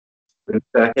Wait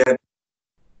a second.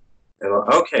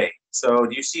 Okay, so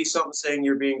do you see something saying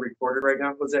you're being recorded right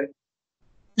now, Jose?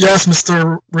 Yes,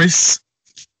 Mr. Reese.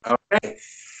 Okay,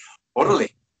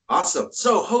 totally. Awesome.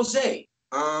 So, Jose,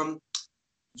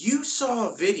 you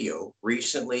saw a video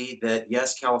recently that,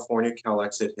 yes, California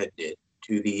Calexit had did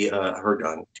to the her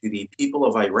done to the people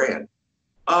of Iran.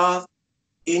 Uh,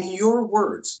 in your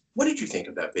words, what did you think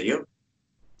of that video?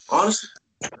 Honestly,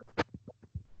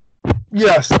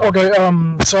 Yes. Okay.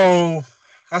 So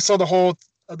I saw the whole,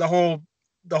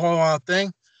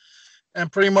 thing,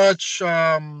 and pretty much,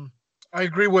 I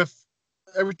agree with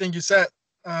everything you said.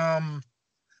 Um,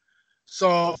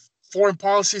 so foreign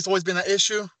policy has always been an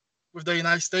issue with the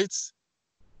United States.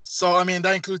 So I mean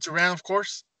that includes Iran, of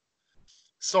course.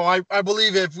 So I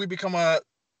believe if we become a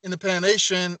independent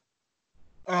nation,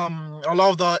 a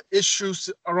lot of the issues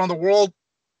around the world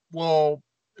will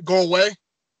go away.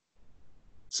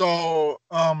 So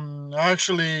I'm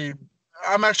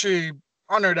actually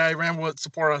honored that Iran would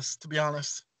support us. To be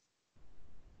honest.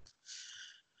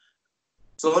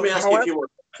 so let me ask you a However, few more.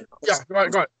 yeah, go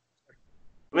ahead. Let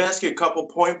me ask you a couple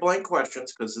point blank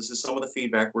questions because this is some of the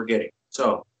feedback we're getting.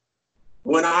 So,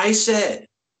 when I said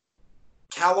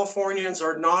Californians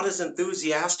are not as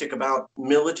enthusiastic about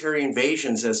military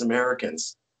invasions as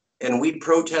Americans, and we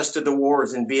protested the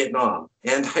wars in Vietnam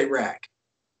and Iraq,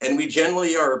 and we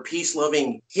generally are a peace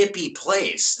loving hippie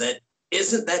place that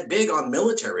isn't that big on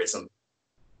militarism.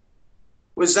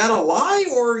 Was that a lie,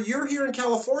 or you're here in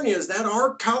California? Is that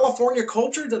our California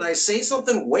culture? Did I say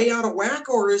something way out of whack,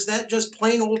 or is that just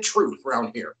plain old truth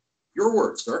around here? Your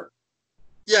words, sir.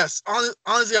 Yes,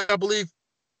 honestly, I believe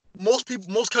most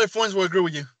Californians will agree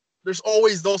with you. There's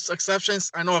always those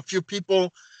exceptions. I know a few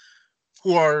people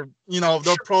who are,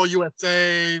 they're pro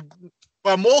USA,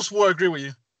 but most will agree with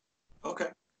you. Okay.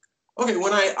 Okay.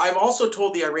 When I've also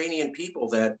told the Iranian people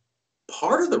that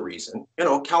part of the reason,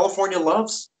 California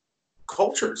loves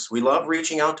cultures. We love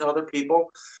reaching out to other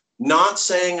people. Not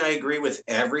saying I agree with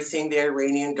everything the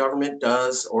Iranian government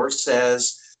does or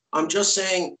says. I'm just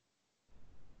saying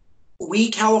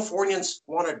we Californians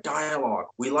want a dialogue.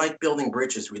 We like building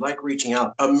bridges. We like reaching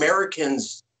out.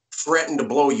 Americans threaten to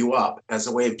blow you up as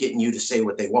a way of getting you to say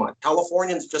what they want.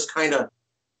 Californians just kind of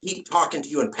keep talking to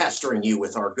you and pestering you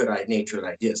with our good natured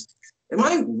ideas. Am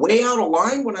I way out of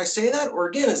line when I say that? Or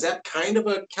again, is that kind of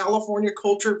a California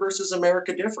culture versus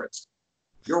America difference?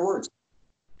 Your words.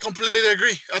 Completely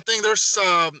agree. I think there's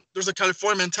a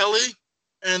California mentality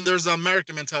and there's an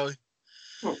American mentality.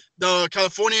 Hmm. The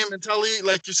Californian mentality,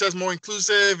 like you said, is more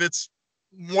inclusive. It's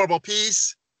more about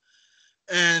peace,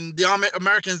 and the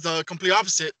Americans the complete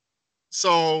opposite.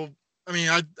 So, I mean,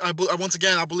 I once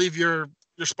again I believe you're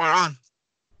spot on.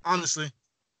 Honestly.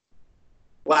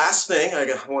 Last thing I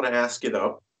want to ask you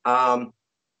though. I'm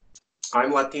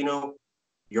Latino.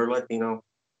 You're Latino.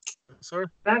 Sir.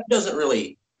 That doesn't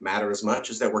really matter as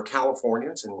much as that we're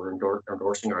Californians and we're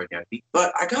endorsing our identity.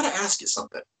 But I got to ask you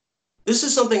something. This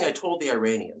is something I told the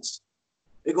Iranians.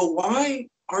 They go, why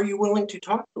are you willing to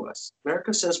talk to us?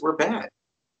 America says we're bad.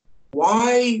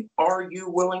 Why are you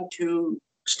willing to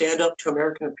stand up to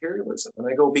American imperialism? And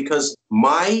I go, because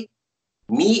mi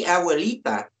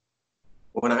abuelita,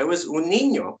 when I was un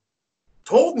niño,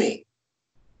 told me.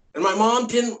 And my mom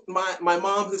didn't, my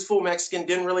mom, who's full Mexican,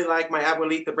 didn't really like my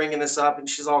abuelita bringing this up. And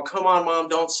she's all, come on, mom,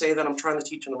 don't say that. I'm trying to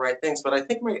teach them the right things. But I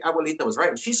think my abuelita was right.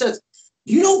 And she says,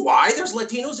 do you know why there's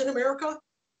Latinos in America?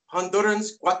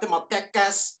 Hondurans,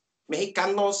 Guatemaltecas,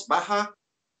 Mexicanos, Baja.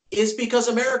 Is because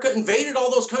America invaded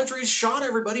all those countries, shot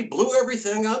everybody, blew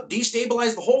everything up,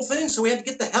 destabilized the whole thing. So we had to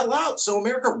get the hell out. So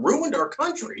America ruined our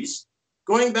countries,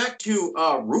 going back to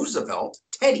Roosevelt,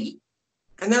 Teddy.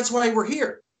 And that's why we're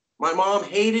here. My mom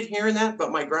hated hearing that,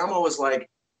 but my grandma was like,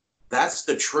 that's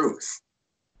the truth.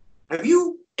 Have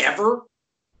you ever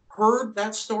heard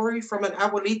that story from an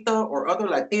abuelita or other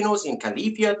Latinos in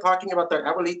Califia talking about their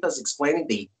abuelitas explaining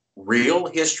the real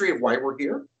history of why we're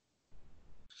here?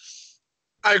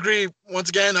 I agree. Once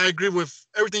again, I agree with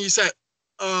everything you said.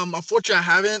 Unfortunately, I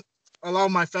haven't. A lot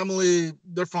of my family,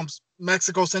 they're from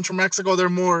Mexico, Central Mexico. They're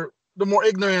more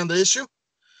ignorant on the issue.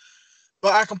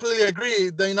 But I completely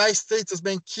agree. The United States has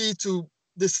been key to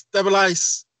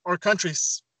destabilize our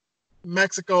countries.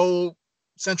 Mexico,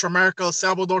 Central America,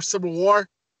 Salvador, Civil War.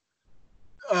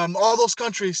 All those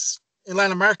countries in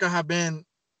Latin America have been,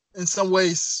 in some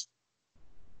ways,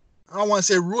 I don't want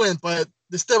to say ruined, but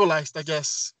destabilized, I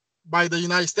guess, by the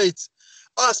United States.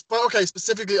 Us, but okay,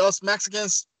 specifically us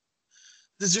Mexicans.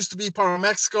 This used to be part of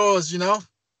Mexico, as you know.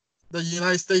 The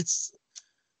United States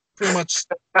pretty much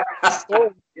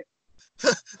stole.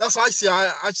 That's what I see.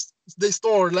 They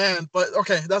store land, but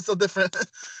okay, that's a different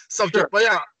subject. Sure. But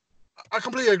yeah, I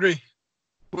completely agree.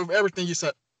 with everything you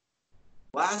said.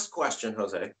 Last question,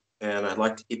 Jose, and I'd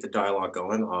like to keep the dialogue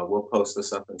going. We'll post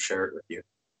this up and share it with you.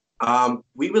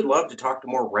 We would love to talk to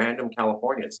more random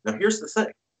Californians. Now, here's the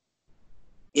thing.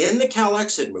 In the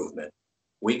Calexit movement,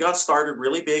 we got started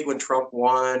really big when Trump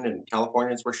won and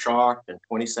Californians were shocked in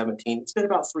 2017. It's been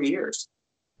about 3 years.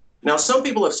 Now, some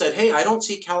people have said, hey, I don't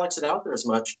see Calexit out there as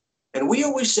much. And we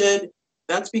always said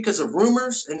that's because of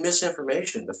rumors and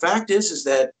misinformation. The fact is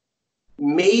that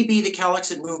maybe the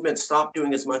Calexit movement stopped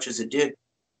doing as much as it did,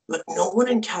 but no one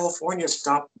in California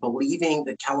stopped believing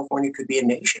that California could be a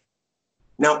nation.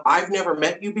 Now, I've never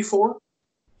met you before.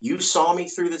 You saw me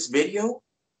through this video.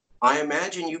 I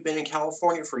imagine you've been in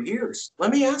California for years.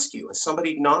 Let me ask you, as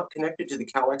somebody not connected to the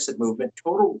Calexit movement,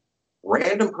 total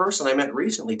random person I met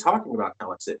recently talking about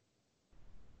Calexit,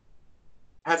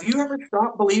 have you ever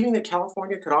stopped believing that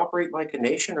California could operate like a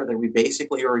nation, or that we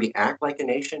basically already act like a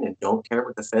nation and don't care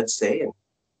what the feds say? And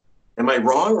am I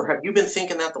wrong, or have you been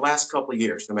thinking that the last couple of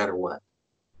years, no matter what?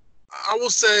 I will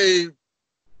say,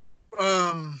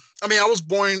 I mean, I was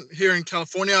born here in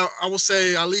California. I will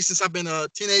say, at least since I've been a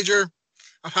teenager,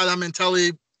 I've had that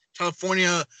mentality.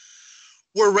 California,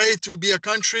 we're ready to be a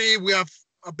country. We have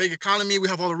a big economy. We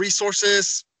have all the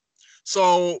resources.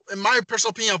 So, in my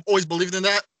personal opinion, I've always believed in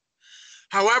that.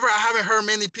 However, I haven't heard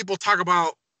many people talk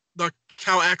about the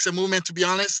Calexit movement, to be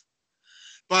honest.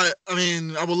 But I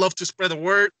mean, I would love to spread the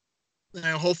word,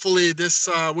 and hopefully, this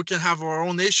we can have our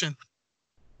own nation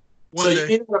one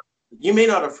day. You may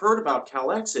not have heard about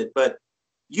Calexit, but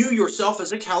you yourself,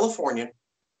 as a Californian,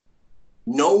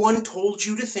 no one told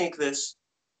you to think this.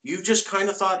 You just kind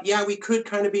of thought, yeah, we could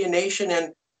kind of be a nation.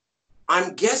 And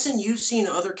I'm guessing you've seen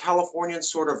other Californians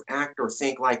sort of act or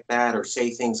think like that or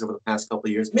say things over the past couple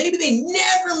of years. Maybe they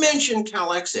never mentioned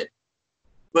Calexit,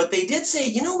 but they did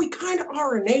say, we kind of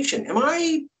are a nation. Am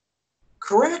I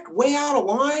correct? Way out of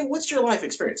line? What's your life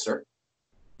experience, sir?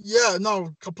 Yeah,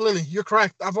 no, completely. You're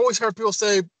correct. I've always heard people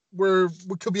say we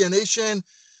could be a nation.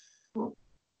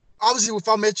 Obviously,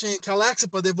 without mentioning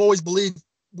Calexit, but they've always believed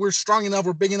we're strong enough,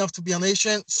 we're big enough to be a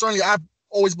nation. Certainly, I've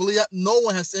always believed that. No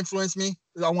one has influenced me.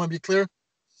 I want to be clear.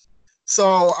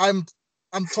 So I'm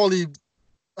totally.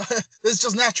 It's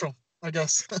just natural, I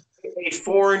guess. A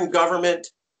foreign government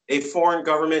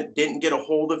didn't get a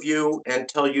hold of you and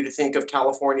tell you to think of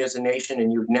California as a nation,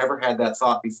 and you've never had that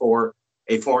thought before.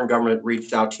 A foreign government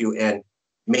reached out to you and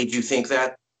made you think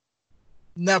that?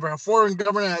 Never. A foreign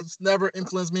government has never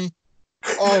influenced me.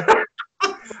 Oh,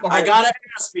 I gotta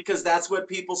ask, because that's what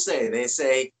people say. They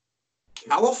say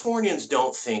Californians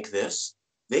don't think this.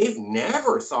 They've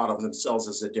never thought of themselves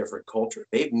as a different culture.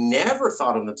 They've never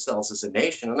thought of themselves as a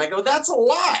nation. And I go, that's a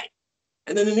lie.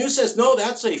 And then the news says, no,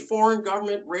 that's a foreign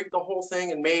government rigged the whole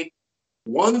thing and made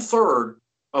 1/3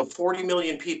 of 40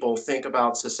 million people think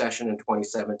about secession in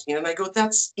 2017. And I go,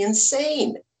 that's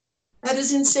insane. That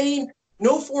is insane.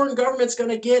 No foreign government's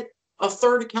going to get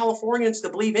 1/3 of Californians to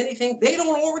believe anything they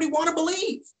don't already want to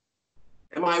believe.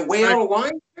 Am I way out of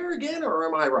line here again, or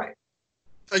am I right?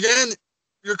 Again,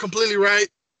 you're completely right.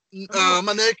 I'm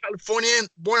a native Californian,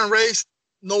 born and raised.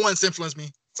 No one's influenced me.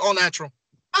 It's all natural.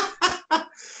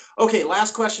 Okay,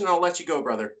 last question, and I'll let you go,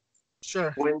 brother.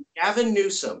 Sure. When Gavin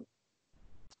Newsom,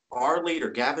 our leader,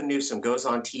 Gavin Newsom, goes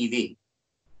on TV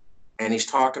and he's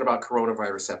talking about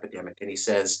coronavirus epidemic, and he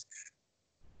says,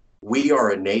 we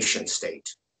are a nation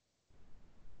state.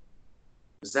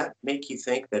 Does that make you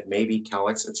think that maybe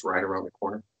Calexit's right around the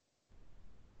corner?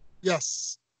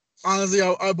 Yes. Honestly,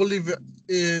 I believe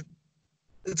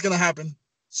it's going to happen.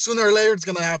 Sooner or later, it's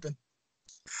going to happen.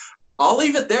 I'll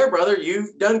leave it there, brother.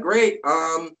 You've done great.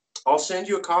 I'll send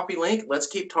you a copy link. Let's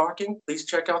keep talking. Please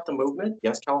check out the movement.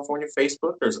 Yes, California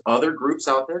Facebook. There's other groups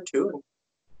out there too. And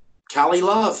Cali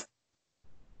love.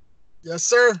 Yes,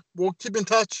 sir. We'll keep in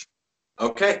touch.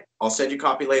 Okay. I'll send you a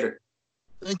copy later.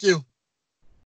 Thank you.